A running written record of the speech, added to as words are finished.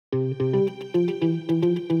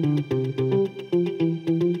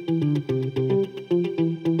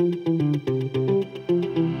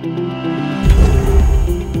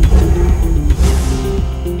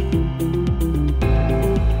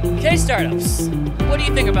startups. What do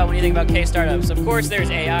you think about when you think about K startups? Of course, there's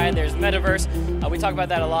AI, there's metaverse. We talk about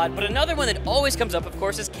that a lot. But another one that always comes up, of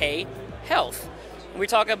course, is K health. When we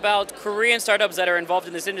talk about Korean startups that are involved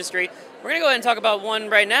in this industry, we're going to go ahead and talk about one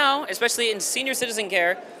right now, especially in senior citizen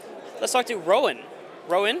care. Let's talk to ROWAN.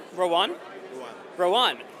 ROWAN?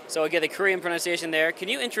 ROWAN. So again, the Korean pronunciation there. Can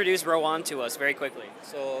you introduce ROWAN to us very quickly?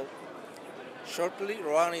 So, shortly,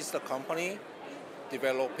 ROWAN is the company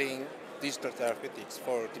developing digital therapeutics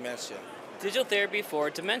for dementia. Digital therapy for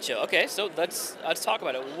dementia. Okay, so let's talk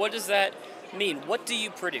about it. What does that mean? What do you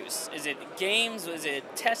produce? Is it games? Is it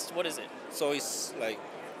tests? What is it? So it's like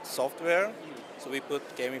software. So we put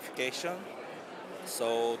gamification.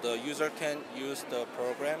 So the user can use the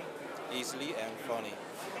program easily and funny.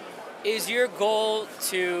 Is your goal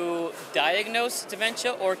to diagnose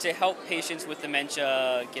dementia or to help patients with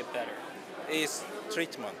dementia get better? It's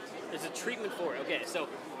treatment. There's a treatment for it. Okay, so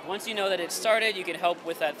once you know that it started, you can help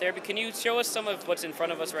with that therapy. Can you show us some of what's in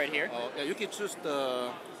front of us right here? Yeah, you can choose the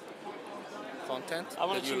content. I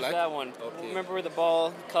want to choose like. that one. Okay. Remember where the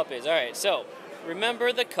ball cup is. All right, so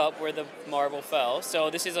remember the cup where the marble fell. So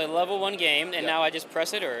this is a level 1 game, and now I just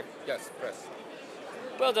press it, or? Yes, press.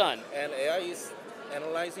 Well done. And AI is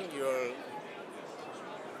analyzing your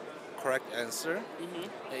correct answer.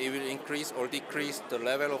 It will increase or decrease the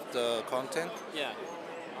level of the content. Yeah.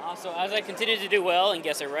 So as I continue to do well and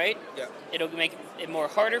guess it right, it'll make it more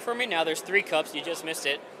harder for me. Now there's 3 cups, you just missed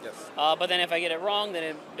it. Yes. But then if I get it wrong,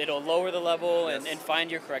 then it'll lower the level and find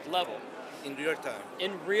your correct level. In real time.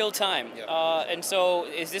 In real time. Yeah. And so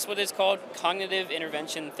is this what it's called? Cognitive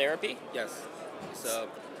intervention therapy? Yes. It's a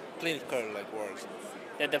clinical words.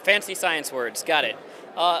 The fancy science words. Got it.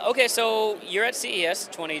 Okay, so you're at CES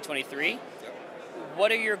 2023. Yep.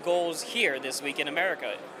 What are your goals here this week in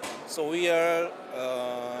America? So we are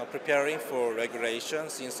preparing for regulation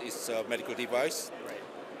since it's a medical device. Right.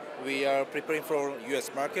 We are preparing for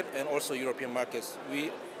US market and also European markets.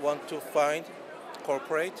 We want to find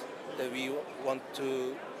corporate that we want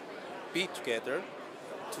to be together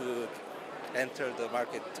to enter the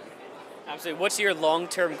market. Absolutely. What's your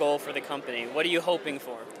long-term goal for the company? What are you hoping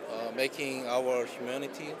for? Making our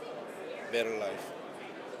humanity better life.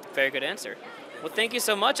 Very good answer. Well, thank you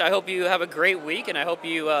so much. I hope you have a great week, and I hope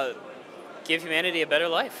you give humanity a better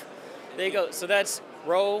life. There you go. So that's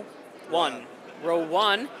ROWAN.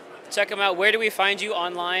 ROWAN. Check them out. Where do we find you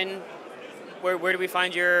online? Where do we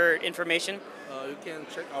find your information? You can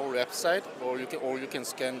check our website, or you can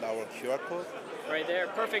scan our QR code. Right there.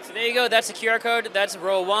 Perfect. So there you go. That's the QR code. That's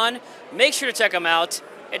ROWAN. Make sure to check them out.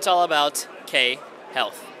 It's all about K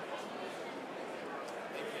Health.